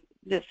is where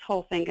this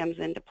whole thing comes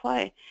into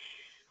play,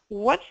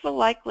 what's the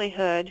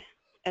likelihood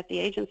at the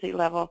agency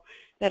level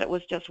that it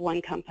was just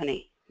one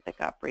company that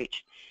got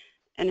breached?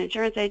 An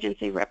insurance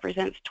agency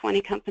represents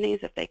 20 companies.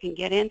 If they can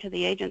get into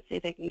the agency,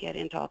 they can get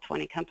into all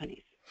 20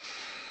 companies.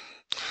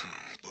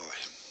 Oh, boy.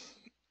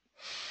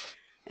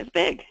 It's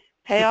big.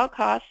 Pay all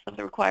costs of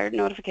the required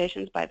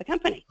notifications by the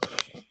company.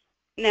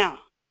 Now,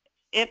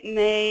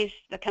 the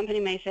company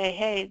may say,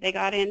 hey, they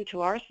got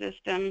into our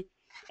system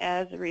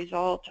as a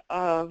result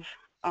of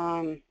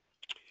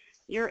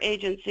your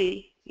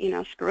agency,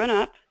 screwing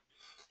up,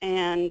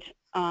 and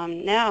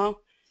now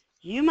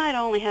you might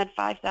only had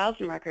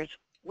 5,000 records.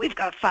 We've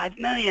got 5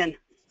 million.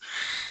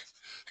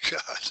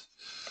 God.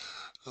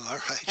 All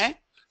right. Okay?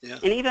 Yeah.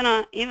 And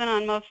even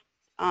on most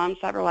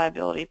cyber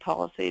liability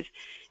policies,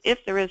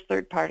 if there is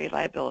third-party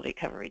liability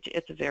coverage,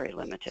 it's very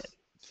limited.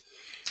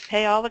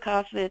 Pay all the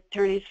costs of the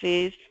attorney's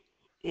fees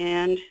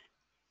and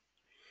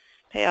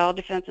pay all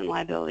defense and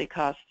liability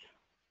costs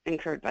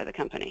incurred by the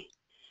company.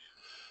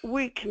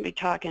 We can be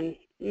talking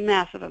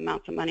massive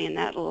amounts of money in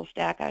that little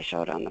stack I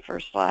showed on the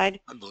first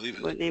slide. I believe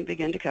it. Wouldn't even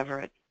begin to cover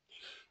it.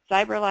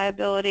 Cyber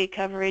liability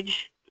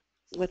coverage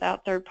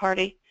without third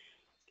party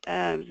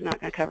is not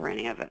going to cover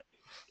any of it.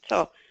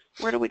 So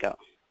where do we go?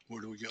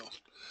 Where do we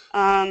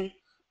go?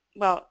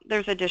 Well,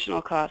 there's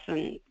additional costs,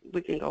 and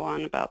we can go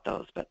on about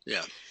those. But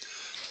yeah,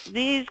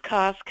 these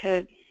costs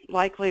could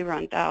likely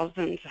run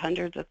thousands,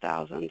 hundreds of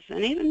thousands,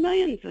 and even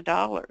millions of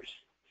dollars.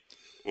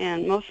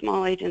 And most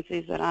small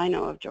agencies that I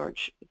know of,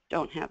 George,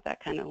 don't have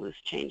that kind of loose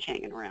change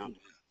hanging around.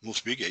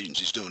 Most big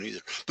agencies don't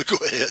either. But go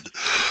ahead.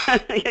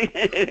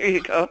 There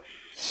you go.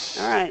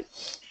 All right.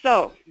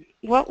 So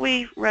what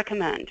we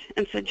recommend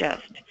and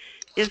suggest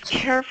is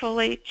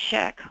carefully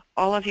check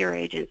all of your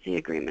agency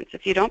agreements.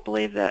 If you don't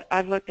believe that,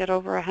 I've looked at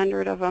over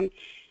 100 of them,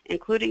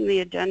 including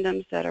the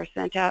addendums that are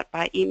sent out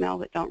by email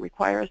that don't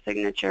require a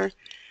signature.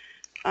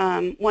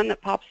 One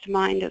that pops to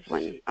mind is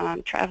when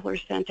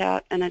Travelers sent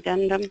out an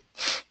addendum.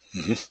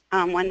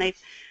 Mm-hmm. When they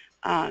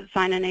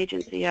sign an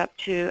agency up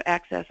to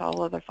access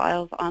all of their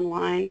files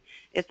online,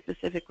 it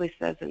specifically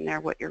says in there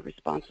what you're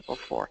responsible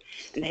for.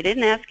 And they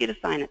didn't ask you to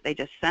sign it. They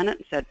just sent it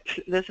and said,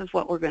 this is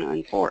what we're going to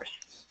enforce.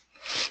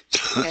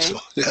 Okay?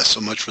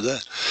 So much for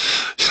that.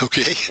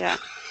 Okay. Yeah.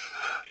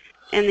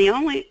 And the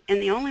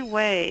only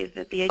way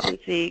that the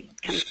agency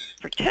can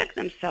protect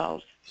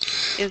themselves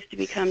is to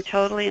become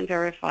totally and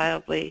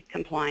verifiably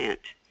compliant.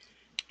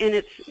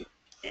 In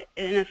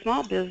a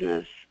small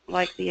business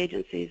like the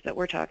agencies that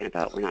we're talking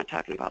about, we're not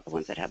talking about the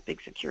ones that have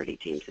big security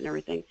teams and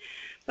everything,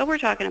 but we're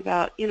talking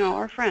about,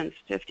 our friends,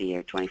 50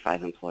 or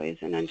 25 employees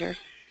and under.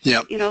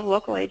 Yeah.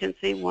 Local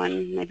agency,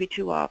 1, maybe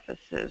 2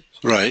 offices.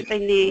 Right.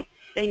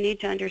 They need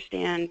to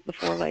understand the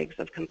 4 legs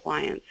of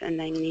compliance, and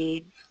they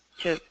need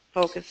to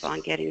focus on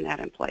getting that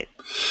in place.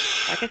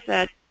 Like I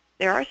said,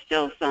 there are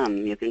still some.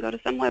 You can go to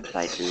some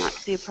websites and not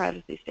see a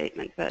privacy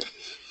statement, but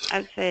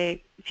I'd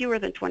say fewer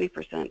than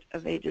 20%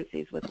 of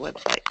agencies with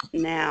websites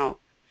now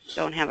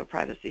don't have a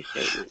privacy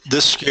statement.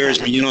 This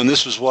scares me, and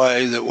this was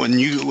why that when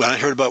I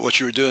heard about what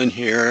you were doing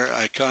here,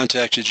 I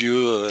contacted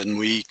you and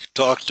we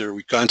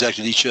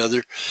contacted each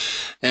other,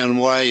 and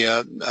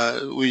why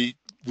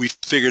we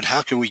figured,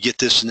 how can we get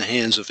this in the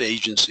hands of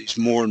agencies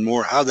more and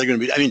more? How they're going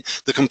to be,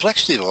 the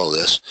complexity of all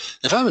this.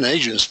 If I'm an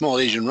agent, a small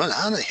agent run,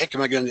 how the heck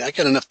am I going to, I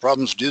got enough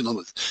problems dealing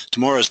with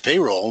tomorrow's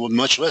payroll,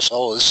 much less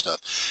all of this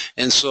stuff.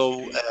 And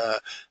so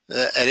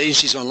at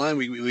Agencies Online,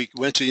 we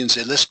went to you and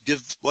said,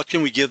 what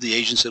can we give the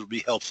agents that will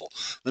be helpful?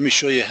 Let me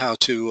show you how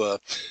to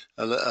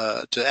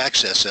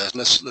access that.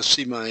 Let's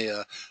see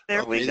my.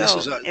 There we go.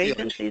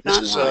 Agencies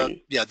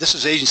Online. This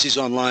is Agencies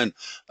Online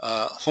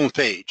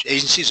homepage,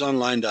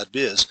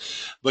 agenciesonline.biz.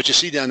 But you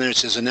see down there it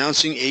says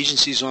announcing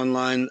Agencies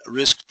Online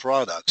risk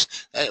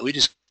products. We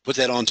just put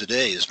that on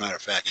today, as a matter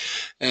of fact,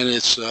 and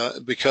it's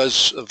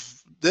because of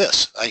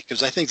this,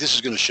 because I think this is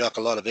going to shock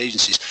a lot of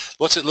agencies.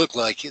 What's it look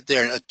like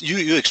there?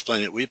 You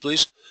explain it, will you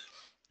please?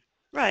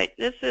 Right.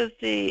 This is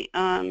the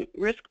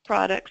risk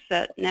products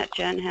that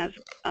NetGen has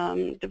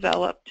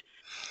developed.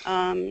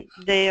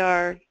 They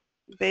are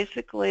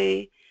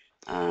basically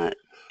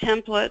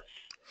templates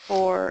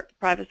for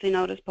privacy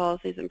notice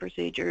policies and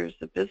procedures,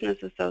 the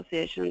Business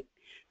Association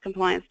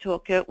Compliance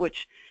Toolkit,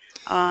 which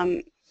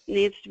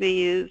needs to be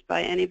used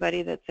by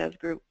anybody that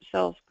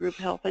sells group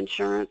health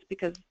insurance,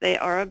 because they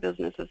are a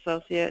business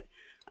associate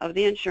of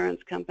the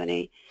insurance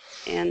company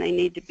and they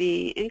need to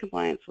be in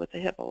compliance with the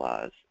HIPAA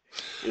laws.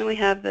 And then we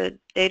have the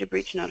data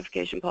breach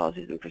notification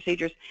policies and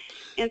procedures.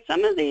 And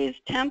some of these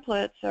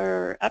templates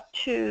are up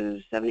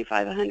to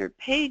 7,500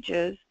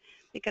 pages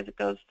because it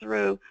goes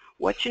through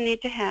what you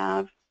need to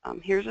have.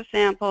 Here's a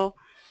sample.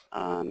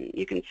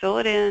 You can fill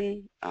it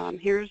in.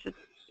 Here's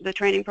the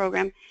training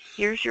program.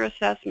 Here's your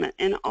assessment.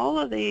 And all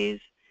of these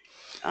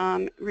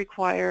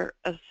require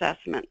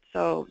assessment.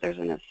 So there's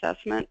an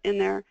assessment in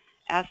there,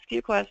 ask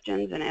you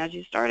questions, and as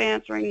you start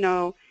answering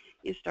no,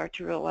 you start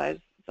to realize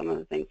some of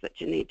the things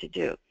that you need to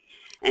do.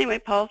 Anyway,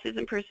 policies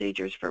and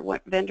procedures for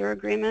what vendor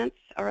agreements,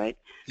 all right?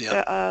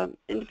 Yep.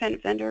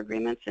 Independent vendor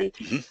agreements. And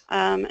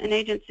an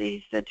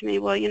agency said to me,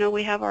 well, you know,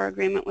 we have our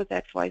agreement with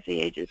XYZ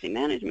Agency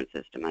Management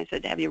System. I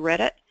said, have you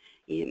read it?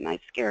 It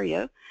might scare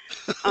you.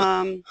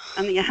 And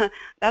yeah,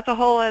 that's a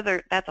whole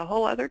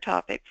other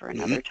topic for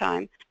another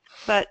time.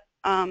 But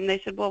they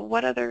said, well,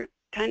 what other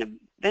kind of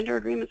vendor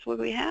agreements would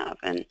we have?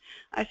 And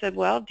I said,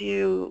 well, do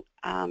you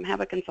have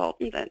a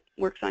consultant that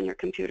works on your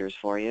computers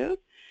for you?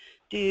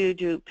 Do you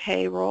do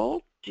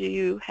payroll? Do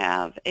you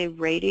have a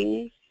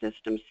rating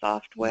system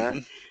software?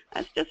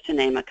 That's just to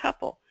name a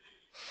couple.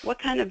 What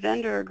kind of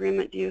vendor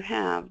agreement do you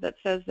have that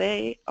says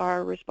they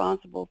are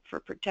responsible for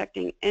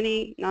protecting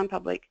any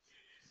non-public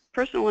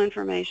personal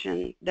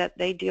information that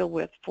they deal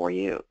with for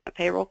you? A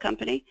payroll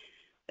company,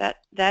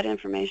 that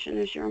information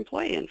is your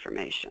employee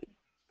information,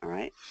 all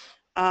right?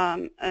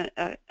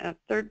 A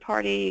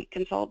third-party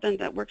consultant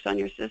that works on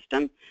your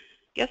system,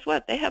 guess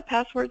what? They have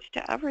passwords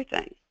to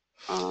everything.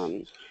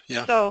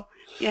 So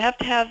you have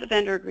to have the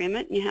vendor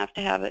agreement, and you have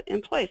to have it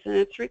in place, and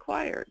it's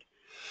required.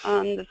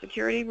 The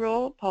security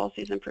rule,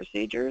 policies and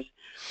procedures,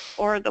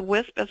 or the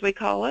WISP as we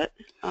call it,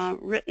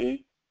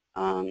 written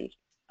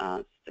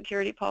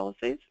security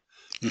policies.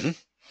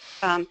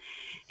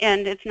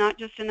 And it's not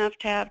just enough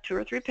to have 2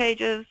 or 3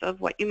 pages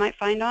of what you might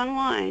find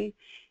online.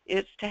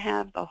 It's to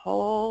have the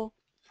whole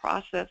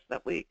process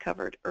that we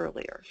covered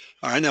earlier.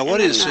 All right. Now,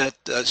 what is that?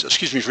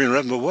 Excuse me for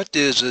interrupting, but what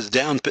is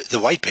the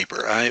white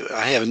paper?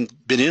 I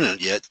haven't been in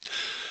it yet.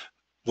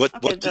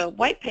 The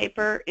white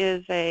paper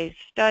is a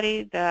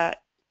study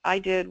that I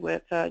did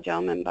with a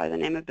gentleman by the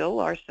name of Bill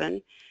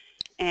Larson.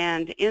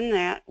 And in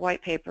that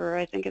white paper,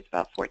 I think it's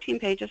about 14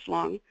 pages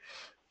long,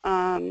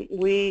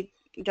 we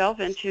delve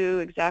into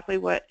exactly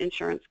what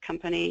insurance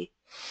company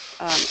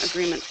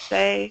agreements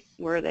say,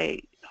 where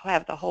they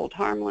have the hold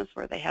harmless,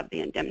 where they have the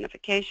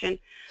indemnification,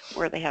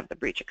 where they have the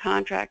breach of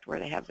contract, where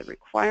they have the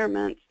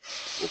requirements,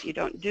 if you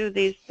don't do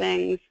these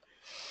things,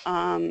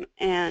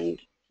 and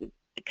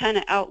it kind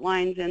of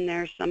outlines in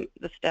there some of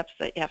the steps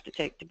that you have to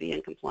take to be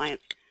in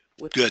compliance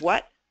with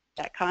what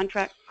that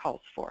contract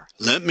calls for.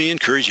 Let me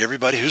encourage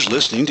everybody who's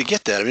listening to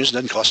get that. I mean, it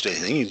doesn't cost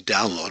anything. You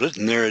download it,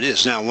 and there it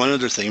is. Now, one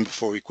other thing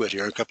before we quit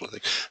here, a couple of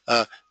things.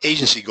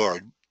 Agency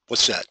guard,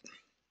 what's that?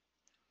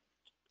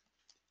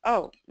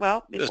 Oh,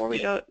 well, before we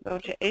go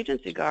to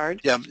agency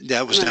guard. Yeah,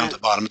 that was down at the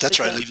bottom. That's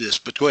right, leave this.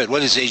 But go ahead.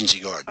 What is agency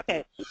guard?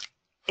 Okay.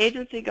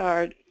 Agency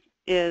guard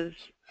is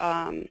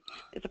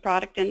it's a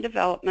product in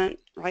development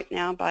right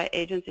now by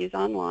agencies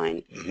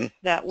online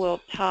that will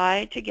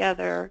tie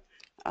together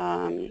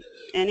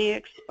any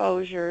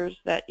exposures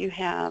that you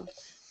have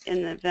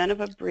in the event of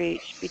a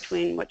breach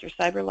between what your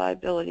cyber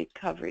liability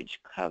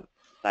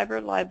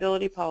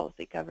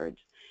policy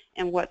coverage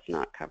and what's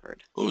not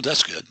covered. Oh,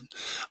 that's good.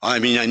 I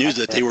mean, I knew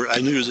that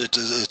I knew that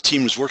the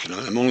team was working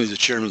on it. I'm only the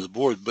chairman of the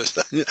board, but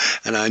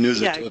and I knew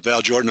that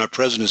Val Jordan, our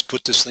president, has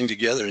put this thing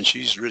together, and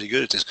she's really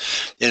good at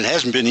this. And it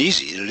hasn't been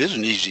easy. It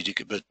isn't easy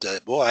to, but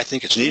boy, I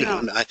think it's needed.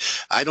 No.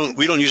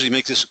 We don't usually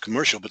make this a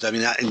commercial, but I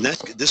mean, in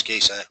this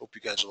case, I hope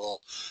you guys will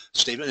all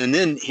stay. And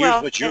then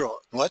here's what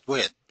Go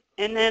ahead.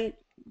 And then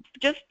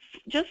just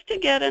to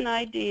get an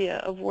idea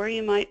of where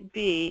you might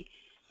be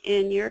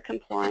in your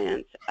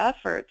compliance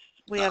efforts,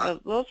 we have a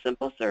little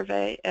simple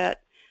survey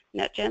at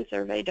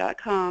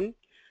netgensurvey.com.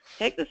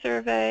 Take the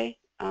survey,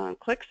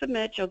 click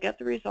submit, you'll get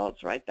the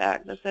results right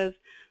back that says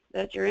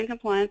that you're in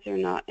compliance or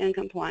not in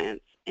compliance.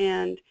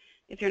 And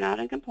if you're not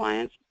in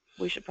compliance,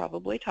 we should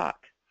probably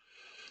talk.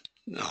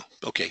 No,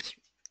 okay.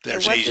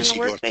 There's agency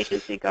guard.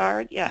 Agency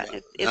guard, yeah.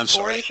 It's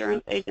for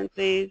insurance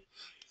agencies.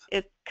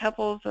 It's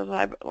couples of,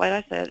 like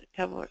I said,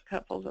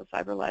 couples of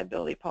cyber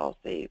liability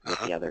policy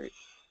with the other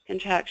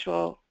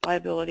contractual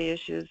liability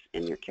issues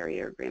in your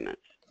carrier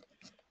agreements.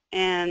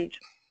 And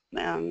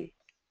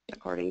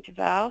according to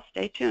Val,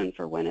 stay tuned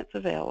for when it's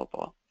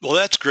available. Well,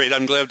 that's great.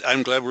 I'm glad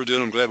we're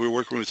doing. I'm glad we're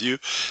working with you,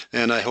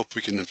 and I hope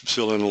we can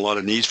fill in a lot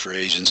of needs for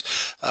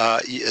agents.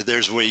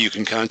 There's a way you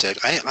can contact.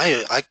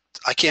 I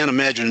can't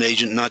imagine an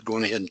agent not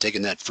going ahead and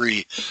taking that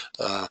free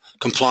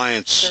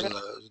compliance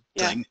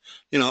thing.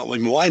 You know, I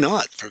mean, why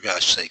not? For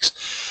gosh sakes,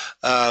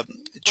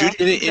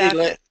 Judy,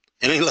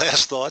 any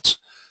last thoughts?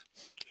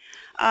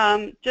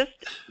 Just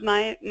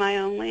my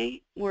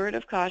only word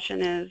of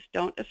caution is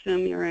don't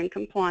assume you're in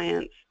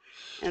compliance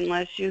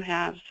unless you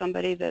have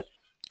somebody that's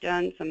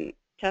done some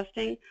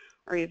testing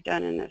or you've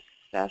done an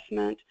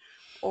assessment,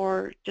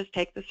 or just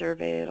take the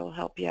survey. It'll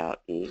help you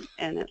out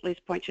and at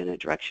least point you in a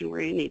direction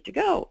where you need to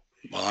go.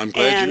 Well, I'm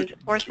glad. And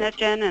of course,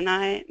 NetGen and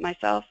I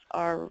myself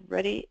are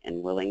ready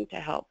and willing to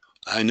help.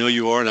 I know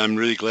you are, and I'm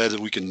really glad that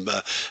we can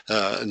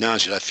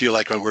announce it. I feel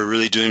like we're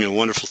really doing a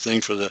wonderful thing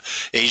for the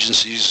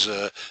agencies,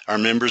 our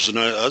members and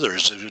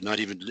others, not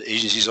even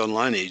agencies,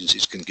 online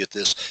agencies can get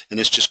this, and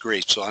it's just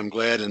great. So I'm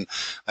glad, and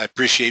I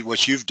appreciate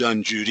what you've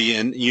done, Judy,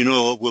 and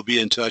we'll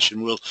be in touch,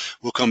 and we'll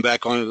come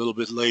back on it a little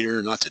bit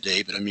later, not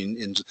today, but I mean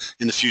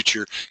in the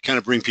future, kind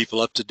of bring people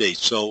up to date.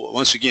 So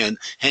once again,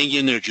 hang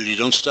in there, Judy,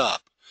 don't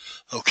stop.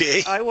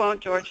 Okay? I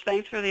won't, George.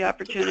 Thanks for the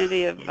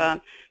opportunity of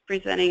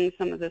presenting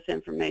some of this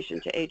information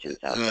to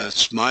agents out there.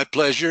 It's my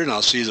pleasure, and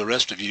I'll see the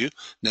rest of you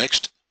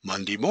next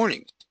Monday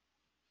morning.